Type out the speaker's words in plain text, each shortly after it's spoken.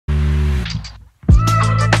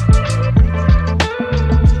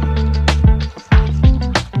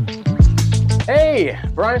Hey,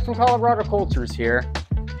 Brian from Colorado Cultures here.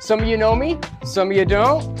 Some of you know me, some of you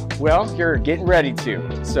don't. Well, you're getting ready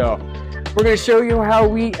to. So we're going to show you how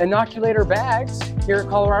we inoculate our bags here at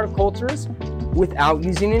Colorado Cultures without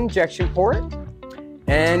using an injection port,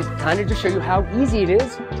 and kind of just show you how easy it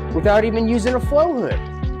is without even using a flow hood.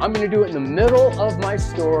 I'm going to do it in the middle of my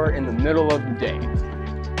store in the middle of the day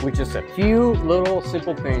with just a few little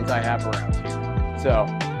simple things I have around here. So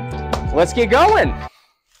let's get going.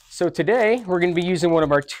 So today we're going to be using one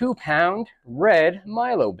of our 2-pound red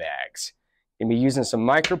Milo bags. We're going to be using some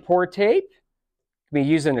micropore tape. We'll be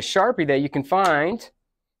using a Sharpie that you can find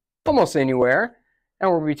almost anywhere.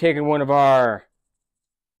 And we'll be taking one of our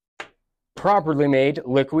properly made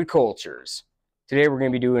liquid cultures. Today we're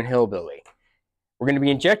going to be doing Hillbilly. We're going to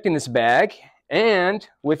be injecting this bag, and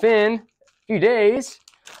within a few days,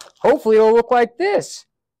 hopefully it'll look like this.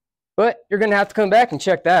 But you're going to have to come back and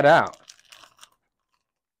check that out.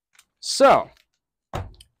 So,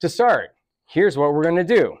 to start, here's what we're going to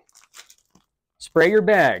do. Spray your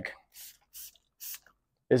bag.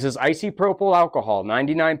 This is isopropyl alcohol,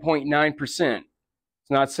 99.9%. It's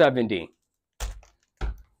not 70.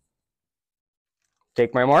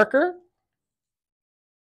 Take my marker.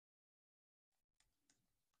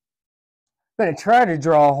 I'm going to try to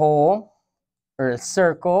draw a hole or a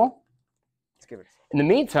circle. Let's give it. In the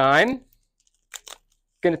meantime, I'm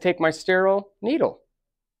going to take my sterile needle.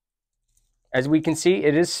 As we can see,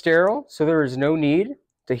 it is sterile, so there is no need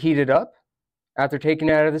to heat it up after taking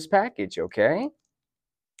it out of this package, okay?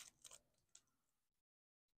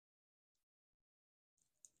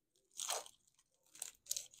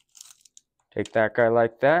 Take that guy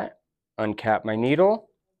like that, uncap my needle,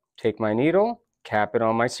 take my needle, cap it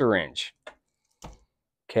on my syringe.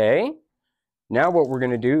 Okay, now what we're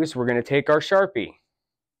going to do is we're going to take our Sharpie.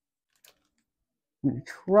 I'm going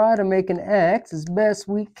to try to make an X as best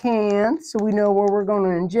we can so we know where we're going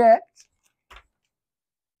to inject.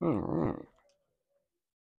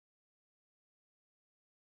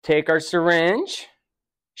 Take our syringe,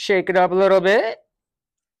 shake it up a little bit.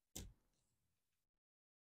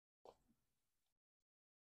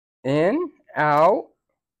 In, out,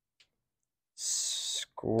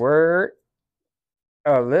 squirt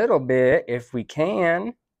a little bit if we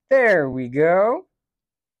can. There we go.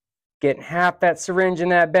 Getting half that syringe in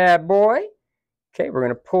that bad boy. Okay, we're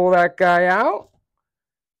going to pull that guy out.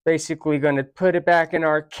 Basically going to put it back in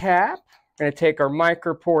our cap. We're going to take our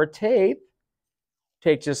micropore tape.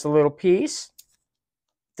 Take just a little piece.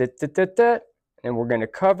 And we're going to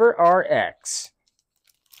cover our X.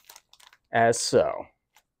 As so.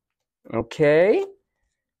 Okay.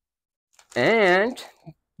 And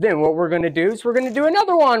then what we're going to do is we're going to do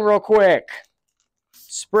another one real quick.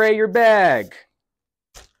 Spray your bag.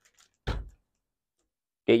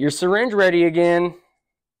 Get your syringe ready again.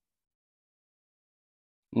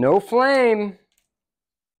 No flame.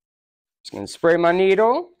 Just going to spray my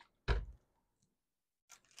needle.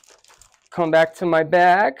 Come back to my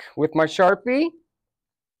bag with my Sharpie.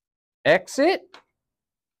 Exit.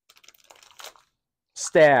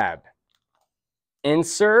 Stab.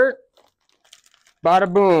 Insert.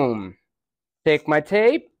 Bada boom. Take my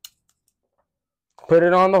tape. Put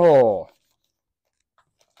it on the hole.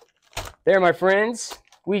 There, my friends.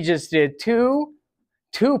 We just did two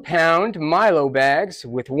 2-pound Milo bags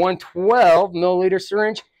with one 12-milliliter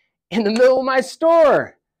syringe in the middle of my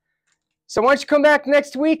store. So why don't you come back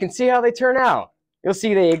next week and see how they turn out. You'll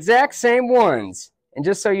see the exact same ones. And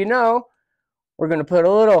just so you know, we're going to put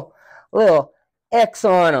a little X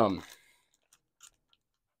on them.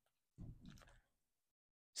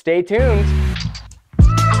 Stay tuned.